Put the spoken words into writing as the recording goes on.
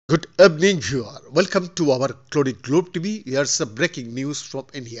Good evening, viewer. Welcome to our Glory Globe TV. Here's some breaking news from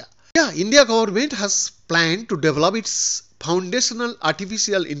India. India government has planned to develop its foundational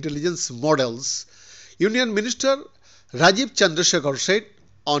artificial intelligence models. Union Minister Rajiv Chandrasekhar said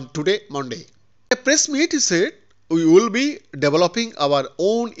on today, Monday. A press meet, he said, we will be developing our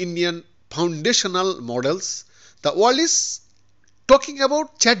own Indian foundational models. The world is talking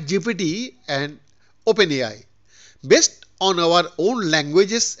about ChatGPT and OpenAI. Based on our own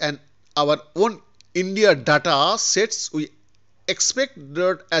languages and our own India data sets, we expect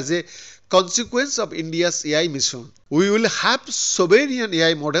that as a consequence of India's AI mission, we will have sovereign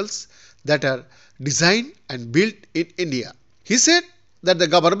AI models that are designed and built in India. He said that the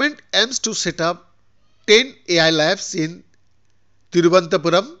government aims to set up 10 AI labs in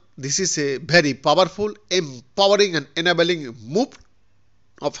Thiruvananthapuram. This is a very powerful, empowering and enabling move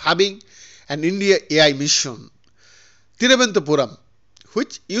of having an India AI mission. Thiruvananthapuram,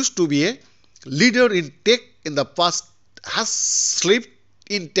 which used to be a leader in tech in the past, has slipped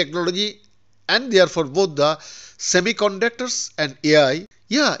in technology and therefore both the semiconductors and AI.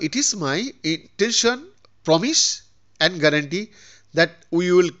 It is my intention, promise and guarantee that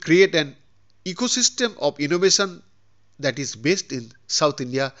we will create an ecosystem of innovation that is based in South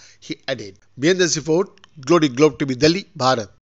India, he added. Behind this report, Glory Globe TV, Delhi, Bharat.